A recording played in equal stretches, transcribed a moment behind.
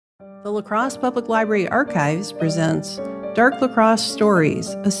The La Crosse Public Library Archives presents Dark La Crosse Stories,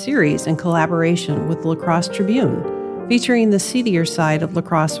 a series in collaboration with the La Crosse Tribune, featuring the seedier side of La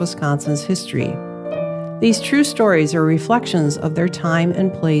Crosse, Wisconsin's history. These true stories are reflections of their time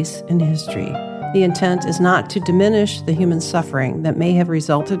and place in history. The intent is not to diminish the human suffering that may have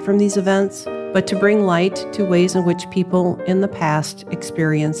resulted from these events, but to bring light to ways in which people in the past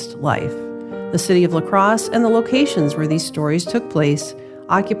experienced life. The city of La Crosse and the locations where these stories took place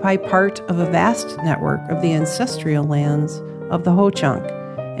occupy part of a vast network of the ancestral lands of the Ho-Chunk,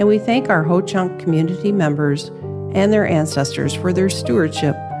 and we thank our Ho-Chunk community members and their ancestors for their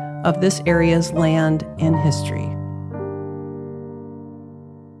stewardship of this area's land and history.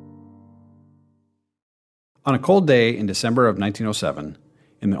 On a cold day in December of 1907,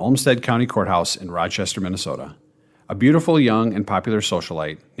 in the Olmsted County Courthouse in Rochester, Minnesota, a beautiful, young, and popular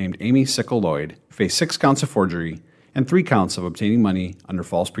socialite named Amy Sickle Lloyd faced 6 counts of forgery and 3 counts of obtaining money under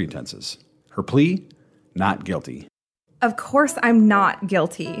false pretenses. Her plea? Not guilty. Of course I'm not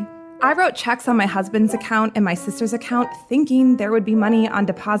guilty. I wrote checks on my husband's account and my sister's account thinking there would be money on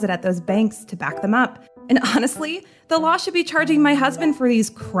deposit at those banks to back them up. And honestly, the law should be charging my husband for these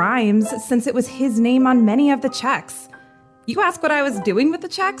crimes since it was his name on many of the checks. You ask what I was doing with the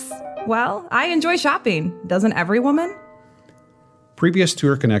checks? Well, I enjoy shopping. Doesn't every woman? Previous to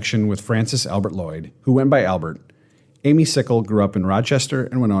her connection with Francis Albert Lloyd, who went by Albert, Amy Sickle grew up in Rochester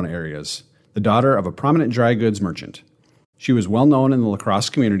and Winona areas, the daughter of a prominent dry goods merchant. She was well known in the La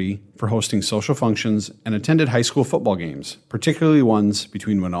Crosse community for hosting social functions and attended high school football games, particularly ones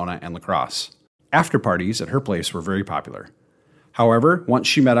between Winona and La Crosse. After parties at her place were very popular. However, once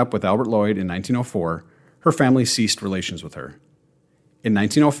she met up with Albert Lloyd in 1904, her family ceased relations with her. In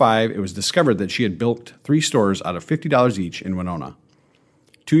 1905, it was discovered that she had built 3 stores out of $50 each in Winona.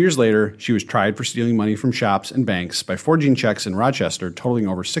 2 years later, she was tried for stealing money from shops and banks by forging checks in Rochester totaling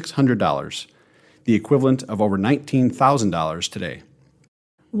over $600, the equivalent of over $19,000 today.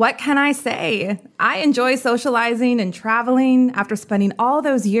 What can I say? I enjoy socializing and traveling after spending all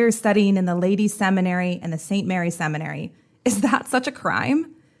those years studying in the Ladies' Seminary and the St. Mary's Seminary. Is that such a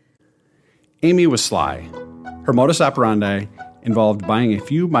crime? Amy was sly. Her modus operandi involved buying a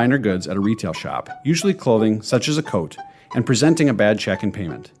few minor goods at a retail shop, usually clothing such as a coat, and presenting a bad check in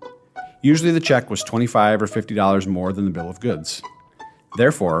payment. Usually the check was $25 or $50 more than the bill of goods.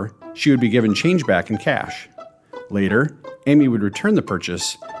 Therefore, she would be given change back in cash. Later, Amy would return the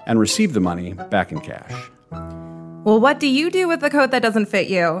purchase and receive the money back in cash. Well, what do you do with the coat that doesn't fit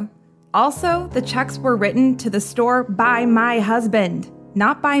you? Also, the checks were written to the store by my husband,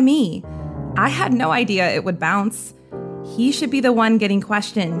 not by me. I had no idea it would bounce. He should be the one getting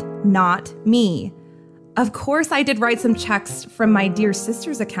questioned, not me. Of course, I did write some checks from my dear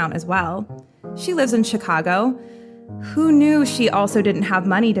sister's account as well. She lives in Chicago. Who knew she also didn't have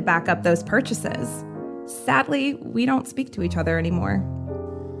money to back up those purchases? Sadly, we don't speak to each other anymore.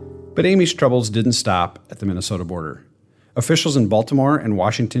 But Amy's troubles didn't stop at the Minnesota border. Officials in Baltimore and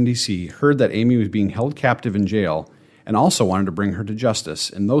Washington, D.C. heard that Amy was being held captive in jail and also wanted to bring her to justice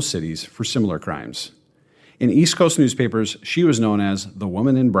in those cities for similar crimes. In East Coast newspapers, she was known as the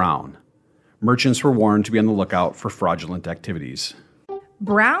Woman in Brown. Merchants were warned to be on the lookout for fraudulent activities.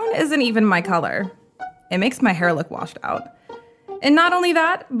 Brown isn't even my color. It makes my hair look washed out. And not only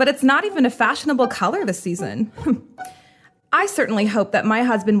that, but it's not even a fashionable color this season. I certainly hope that my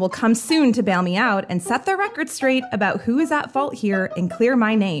husband will come soon to bail me out and set the record straight about who is at fault here and clear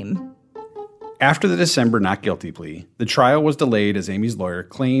my name. After the December not guilty plea, the trial was delayed as Amy's lawyer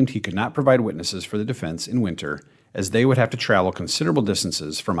claimed he could not provide witnesses for the defense in winter, as they would have to travel considerable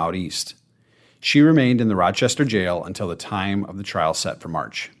distances from out east. She remained in the Rochester jail until the time of the trial set for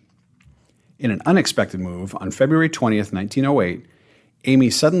March. In an unexpected move, on February 20th, 1908, Amy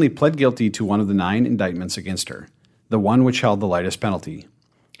suddenly pled guilty to one of the 9 indictments against her, the one which held the lightest penalty,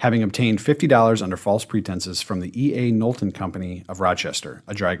 having obtained $50 under false pretenses from the E.A. Knowlton Company of Rochester,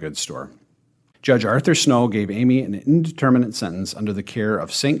 a dry goods store. Judge Arthur Snow gave Amy an indeterminate sentence under the care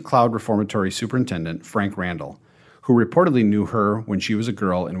of St. Cloud Reformatory Superintendent Frank Randall, who reportedly knew her when she was a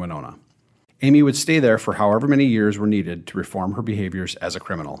girl in Winona. Amy would stay there for however many years were needed to reform her behaviors as a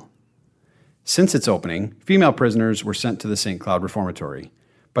criminal. Since its opening, female prisoners were sent to the St. Cloud Reformatory,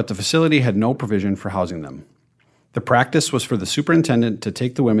 but the facility had no provision for housing them. The practice was for the superintendent to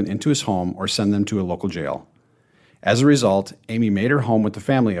take the women into his home or send them to a local jail. As a result, Amy made her home with the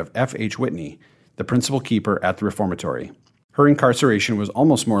family of F.H. Whitney, the principal keeper at the reformatory. Her incarceration was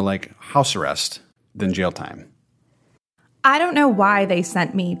almost more like house arrest than jail time. I don't know why they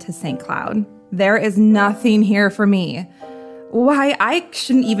sent me to St. Cloud. There is nothing here for me. Why, I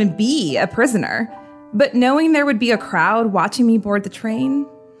shouldn't even be a prisoner. But knowing there would be a crowd watching me board the train,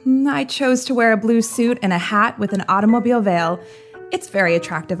 I chose to wear a blue suit and a hat with an automobile veil. It's very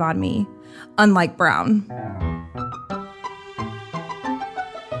attractive on me, unlike brown.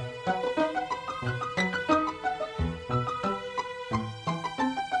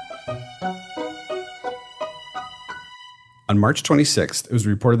 On March 26th, it was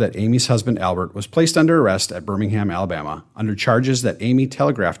reported that Amy's husband Albert was placed under arrest at Birmingham, Alabama, under charges that Amy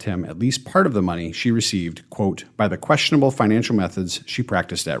telegraphed him at least part of the money she received, quote, by the questionable financial methods she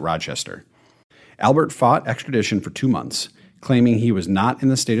practiced at Rochester. Albert fought extradition for 2 months, claiming he was not in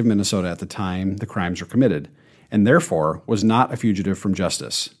the state of Minnesota at the time the crimes were committed, and therefore was not a fugitive from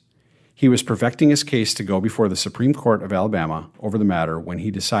justice. He was perfecting his case to go before the Supreme Court of Alabama over the matter when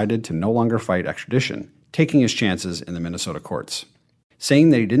he decided to no longer fight extradition, taking his chances in the Minnesota courts. Saying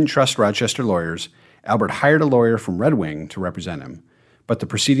that he didn't trust Rochester lawyers, Albert hired a lawyer from Red Wing to represent him, but the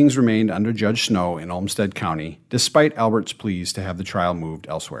proceedings remained under Judge Snow in Olmsted County, despite Albert's pleas to have the trial moved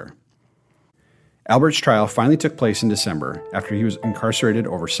elsewhere. Albert's trial finally took place in December after he was incarcerated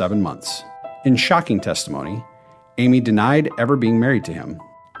over 7 months. In shocking testimony, Amy denied ever being married to him.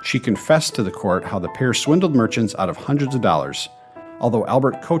 She confessed to the court how the pair swindled merchants out of hundreds of dollars, although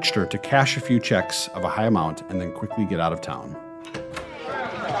Albert coached her to cash a few checks of a high amount and then quickly get out of town.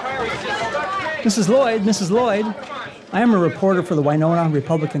 Mrs. Lloyd, I am a reporter for the Winona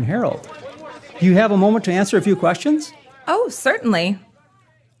Republican Herald. Do you have a moment to answer a few questions? Oh, certainly.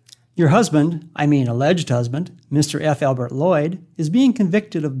 Your husband, alleged husband, Mr. F. Albert Lloyd, is being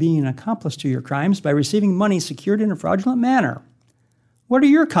convicted of being an accomplice to your crimes by receiving money secured in a fraudulent manner. What are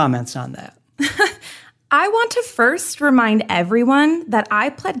your comments on that? I want to first remind everyone that I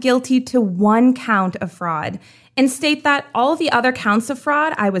pled guilty to 1 count of fraud and state that all the other counts of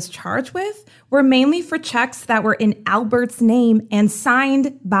fraud I was charged with were mainly for checks that were in Albert's name and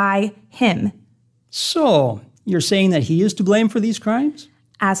signed by him. So, you're saying that he is to blame for these crimes?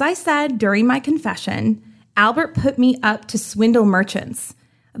 As I said during my confession, Albert put me up to swindle merchants.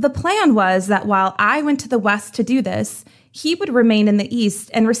 The plan was that while I went to the West to do this, he would remain in the East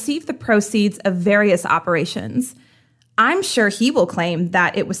and receive the proceeds of various operations. I'm sure he will claim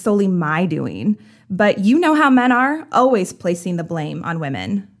that it was solely my doing, but you know how men are, always placing the blame on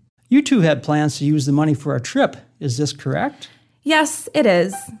women. You two had plans to use the money for a trip, is this correct? Yes, it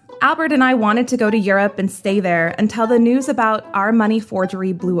is. Albert and I wanted to go to Europe and stay there until the news about our money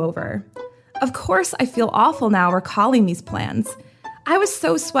forgery blew over. Of course, I feel awful now recalling these plans. I was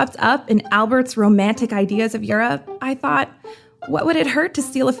so swept up in Albert's romantic ideas of Europe, I thought, what would it hurt to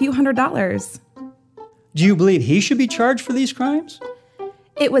steal a few $100s? Do you believe he should be charged for these crimes?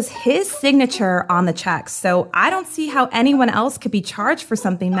 It was his signature on the checks, so I don't see how anyone else could be charged for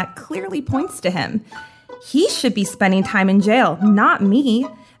something that clearly points to him. He should be spending time in jail, not me.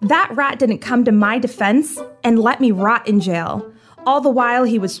 That rat didn't come to my defense and let me rot in jail. All the while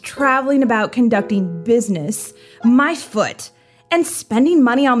he was traveling about conducting business, my foot, and spending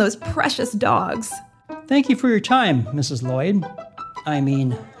money on those precious dogs. Thank you for your time, Mrs. Lloyd.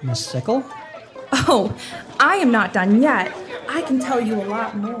 Miss Sickle. Oh, I am not done yet. I can tell you a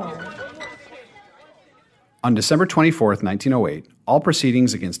lot more. On December 24th, 1908, all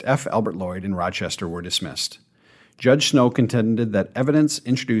proceedings against F. Albert Lloyd in Rochester were dismissed. Judge Snow contended that evidence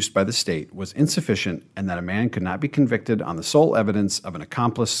introduced by the state was insufficient and that a man could not be convicted on the sole evidence of an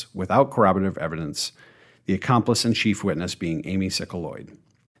accomplice without corroborative evidence, the accomplice and chief witness being Amy Sickle Lloyd.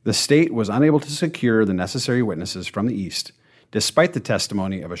 The state was unable to secure the necessary witnesses from the East, despite the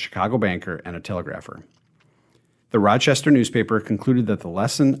testimony of a Chicago banker and a telegrapher. The Rochester newspaper concluded that the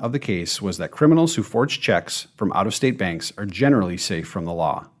lesson of the case was that criminals who forge checks from out-of-state banks are generally safe from the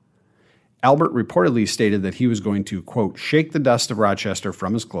law. Albert reportedly stated that he was going to, quote, shake the dust of Rochester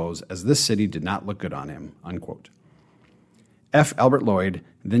from his clothes as this city did not look good on him, unquote. F. Albert Lloyd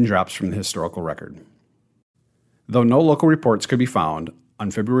then drops from the historical record. Though no local reports could be found,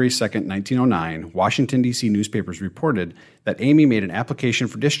 on February 2, 1909, Washington, D.C. newspapers reported that Amy made an application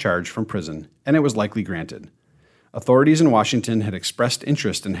for discharge from prison, and it was likely granted. Authorities in Washington had expressed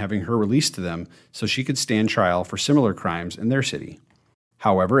interest in having her released to them so she could stand trial for similar crimes in their city.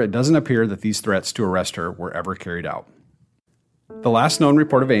 However, it doesn't appear that these threats to arrest her were ever carried out. The last known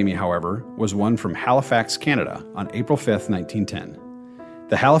report of Amy, however, was one from Halifax, Canada, on April 5, 1910.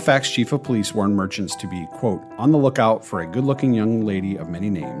 The Halifax chief of police warned merchants to be, quote, on the lookout for a good-looking young lady of many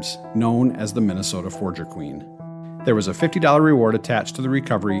names, known as the Minnesota Forger Queen. There was a $50 reward attached to the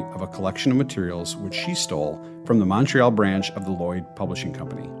recovery of a collection of materials which she stole from the Montreal branch of the Lloyd Publishing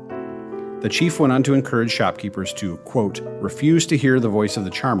Company. The chief went on to encourage shopkeepers to, quote, refuse to hear the voice of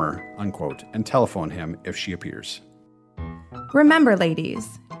the charmer, unquote, and telephone him if she appears. Remember,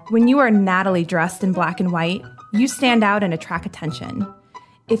 ladies, when you are nattily dressed in black and white, you stand out and attract attention.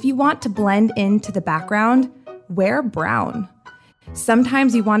 If you want to blend into the background, wear brown.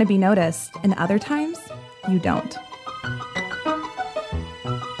 Sometimes you want to be noticed, and other times you don't.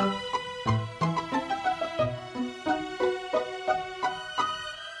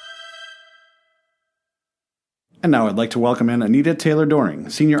 And now I'd like to welcome in Anita Taylor-Doring,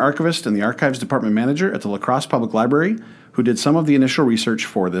 Senior Archivist and the Archives Department Manager at the La Crosse Public Library, who did some of the initial research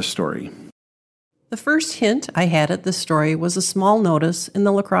for this story. The first hint I had at this story was a small notice in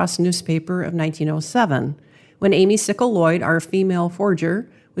the La Crosse newspaper of 1907, when Amy Sickle Lloyd, our female forger,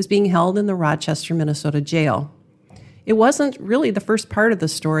 was being held in the Rochester, Minnesota jail. It wasn't really the first part of the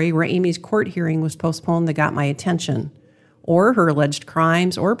story where Amy's court hearing was postponed that got my attention, or her alleged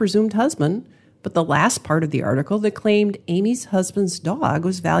crimes or presumed husband, but the last part of the article that claimed Amy's husband's dog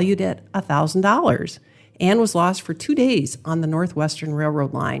was valued at $1,000 and was lost for 2 days on the Northwestern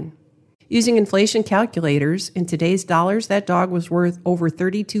Railroad line. Using inflation calculators, in today's dollars, that dog was worth over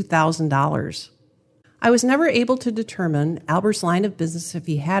 $32,000. I was never able to determine Albert's line of business if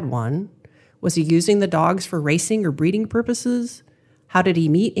he had one. Was he using the dogs for racing or breeding purposes? How did he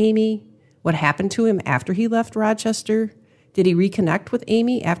meet Amy? What happened to him after he left Rochester? Did he reconnect with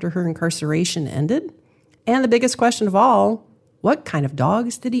Amy after her incarceration ended? And the biggest question of all, what kind of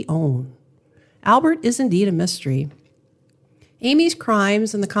dogs did he own? Albert is indeed a mystery. Amy's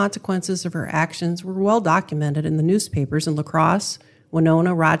crimes and the consequences of her actions were well documented in the newspapers in La Crosse,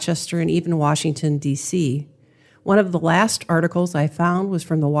 Winona, Rochester, and even Washington, D.C. One of the last articles I found was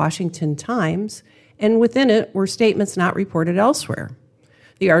from the Washington Times, and within it were statements not reported elsewhere.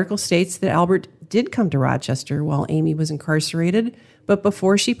 The article states that Albert did come to Rochester while Amy was incarcerated, but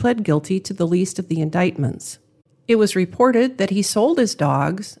before she pled guilty to the least of the indictments. It was reported that he sold his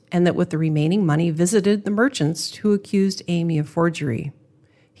dogs and that with the remaining money visited the merchants who accused Amy of forgery.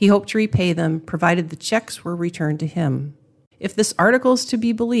 He hoped to repay them, provided the checks were returned to him. If this article is to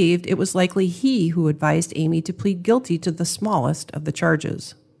be believed, it was likely he who advised Amy to plead guilty to the smallest of the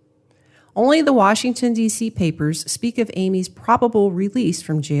charges. Only the Washington, D.C. papers speak of Amy's probable release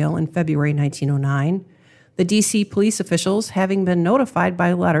from jail in February 1909, the D.C. police officials having been notified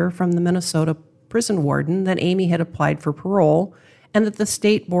by letter from the Minnesota prison warden that Amy had applied for parole and that the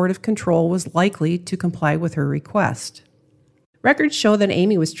State Board of Control was likely to comply with her request. Records show that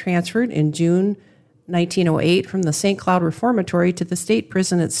Amy was transferred in June 1908 from the St. Cloud Reformatory to the state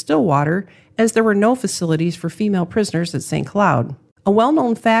prison at Stillwater, as there were no facilities for female prisoners at St. Cloud. A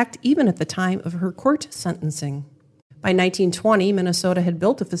well-known fact even at the time of her court sentencing. By 1920, Minnesota had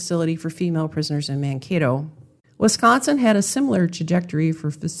built a facility for female prisoners in Mankato. Wisconsin had a similar trajectory for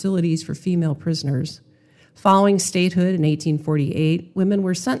facilities for female prisoners. Following statehood in 1848, women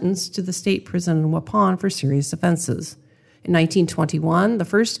were sentenced to the state prison in Waupun for serious offenses. In 1921, the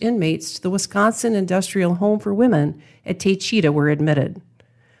first inmates to the Wisconsin Industrial Home for Women at Taycheedah were admitted.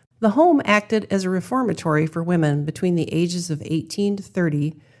 The home acted as a reformatory for women between the ages of 18 to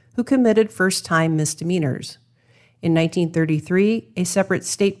 30 who committed first-time misdemeanors. In 1933, a separate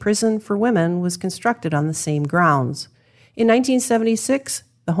state prison for women was constructed on the same grounds. In 1976,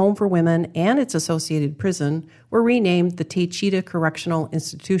 the Home for Women and its associated prison were renamed the Taycheedah Correctional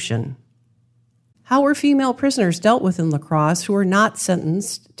Institution. How were female prisoners dealt with in La Crosse who were not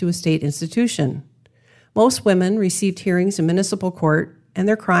sentenced to a state institution? Most women received hearings in municipal court, and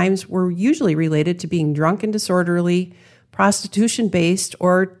their crimes were usually related to being drunk and disorderly, prostitution-based,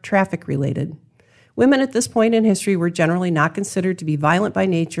 or traffic-related. Women at this point in history were generally not considered to be violent by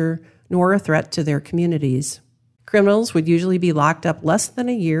nature, nor a threat to their communities. Criminals would usually be locked up less than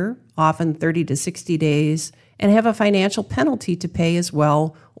a year, often 30 to 60 days, and have a financial penalty to pay as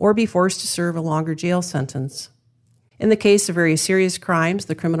well, or be forced to serve a longer jail sentence. In the case of very serious crimes,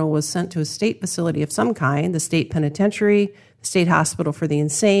 the criminal was sent to a state facility of some kind, the state penitentiary, the state hospital for the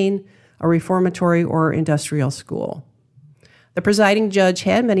insane, a reformatory, or industrial school. The presiding judge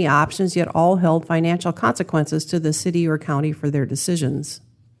had many options, yet all held financial consequences to the city or county for their decisions.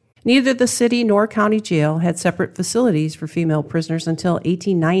 Neither the city nor county jail had separate facilities for female prisoners until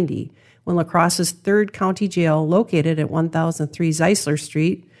 1890, when La Crosse's third county jail, located at 1003 Zeisler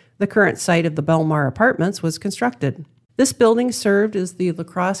Street, the current site of the Belmar Apartments, was constructed. This building served as the La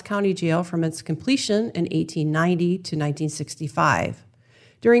Crosse County Jail from its completion in 1890 to 1965.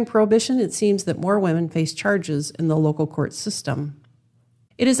 During Prohibition, it seems that more women faced charges in the local court system.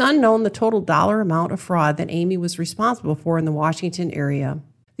 It is unknown the total dollar amount of fraud that Amy was responsible for in the Washington area.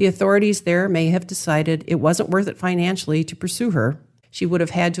 The authorities there may have decided it wasn't worth it financially to pursue her. She would have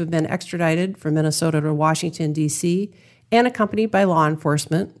had to have been extradited from Minnesota to Washington, D.C., and accompanied by law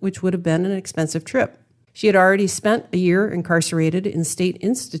enforcement, which would have been an expensive trip. She had already spent a year incarcerated in state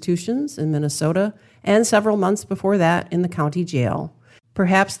institutions in Minnesota and several months before that in the county jail.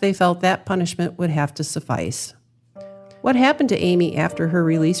 Perhaps they felt that punishment would have to suffice. What happened to Amy after her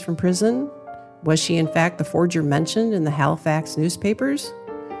release from prison? Was she in fact the forger mentioned in the Halifax newspapers?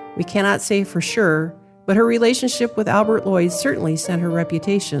 We cannot say for sure, but her relationship with Albert Lloyd certainly sent her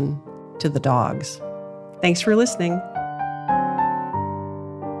reputation to the dogs. Thanks for listening.